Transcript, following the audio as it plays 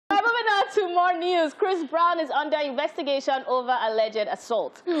to more news. Chris Brown is under investigation over alleged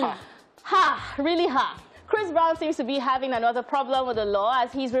assault. Really. Chris Brown seems to be having another problem with the law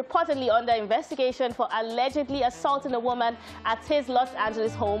as he's reportedly under investigation for allegedly assaulting a woman at his Los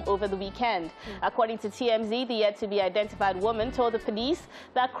Angeles home over the weekend. According to TMZ, the yet-to-be-identified woman told the police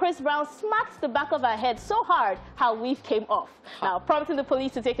that Chris Brown smacked the back of her head so hard her weave came off. Now, prompting the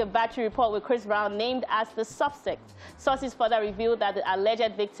police to take a battery report with Chris Brown named as the suspect. Sources further revealed that the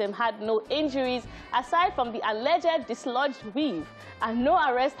alleged victim had no injuries aside from the alleged dislodged weave, and no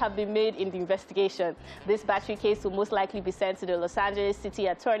arrests have been made in the investigation. This battery case will most likely be sent to the Los Angeles City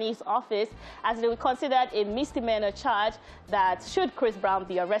Attorney's Office as they will consider it a misdemeanor charge that should Chris Brown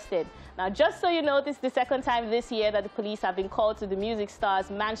be arrested. Now, just so you know, this is the second time this year that the police have been called to the music star's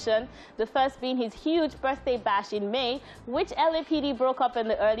mansion, the first being his huge birthday bash in May, which LAPD broke up in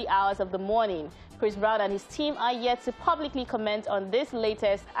the early hours of the morning. Chris Brown and his team are yet to publicly comment on this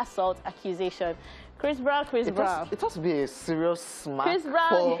latest assault accusation. Chris Brown. It has to be a serious smack. Chris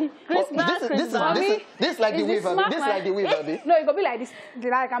Brown. This like the wave, Abby. This like the wave, Abby. No, it could be like this,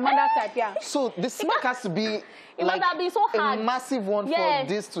 like Amanda type, yeah. So the smack has to be like so a massive one for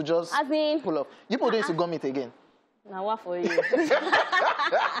this to just pull up. You put this to gum it again. Now what for you?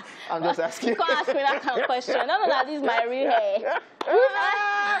 I'm just asking. You can't ask me that kind of question. No, this is my real hair.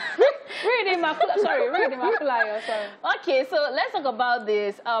 Reading my flyer, sorry. Okay, so let's talk about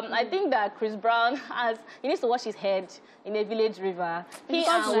this. I think that Chris Brown he needs to wash his head in a village river. He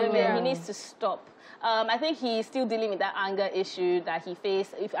and women, he needs to stop. I think he's still dealing with that anger issue that he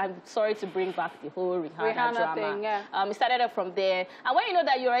faced. I'm sorry to bring back the whole Rihanna drama. Thing, yeah. It started up from there. And when you know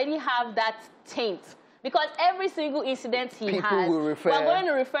that you already have that taint, because every single incident he has, we're going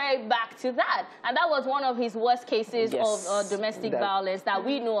to refer it back to that. And that was one of his worst cases of domestic violence that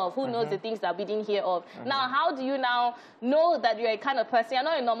we know of. Who knows the things that we didn't hear of? Now, how do you now know that you're a kind of person? You're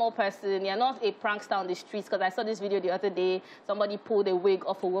not a normal person. You're not a prankster on the streets. Because I saw this video the other day. Somebody pulled a wig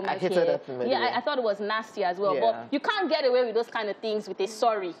off a woman's hair. I thought it was nasty as well. But you can't get away with those kind of things with a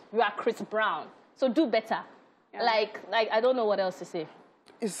sorry. You are Chris Brown. So do better. Yeah. Like I don't know what else to say.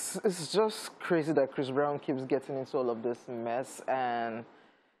 It's just crazy that Chris Brown keeps getting into all of this mess, and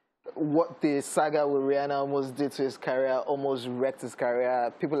what the saga with Rihanna almost did to his career, almost wrecked his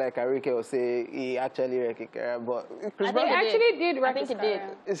career. People like Arike will say he actually wrecked his career, but Chris Brown actually did wreck his career.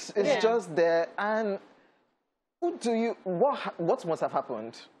 It's just there, and what must have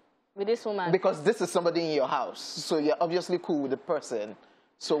happened with this woman? Because this is somebody in your house, so you're obviously cool with the person.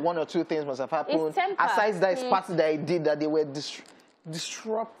 So one or two things must have happened. Aside that, it's part that he did that they were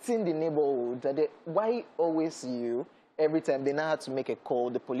disrupting the neighborhood. Why always you? Every time they now had to make a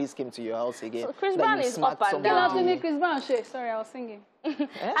call, the police came to your house again. So Chris Brown is up and down. Chris Brown shit. Sorry, I was singing.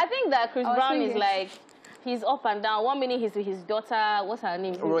 I think that Chris Brown is like, he's up and down. One minute he's with his daughter, what's her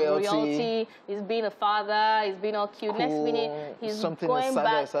name? Royalty. He's being a father. He's being all cute. Next minute he's going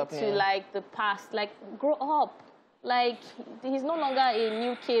back to like the past. Like, grow up. Like, he's no longer a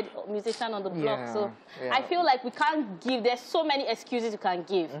new kid musician on the block. So I feel like we can't give, there's so many excuses you can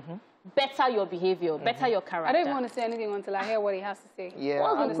give. Better your behavior, better your character. I don't even want to say anything until I hear what he has to say.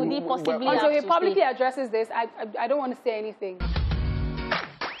 What could he possibly until he publicly addresses this, I don't want to say anything.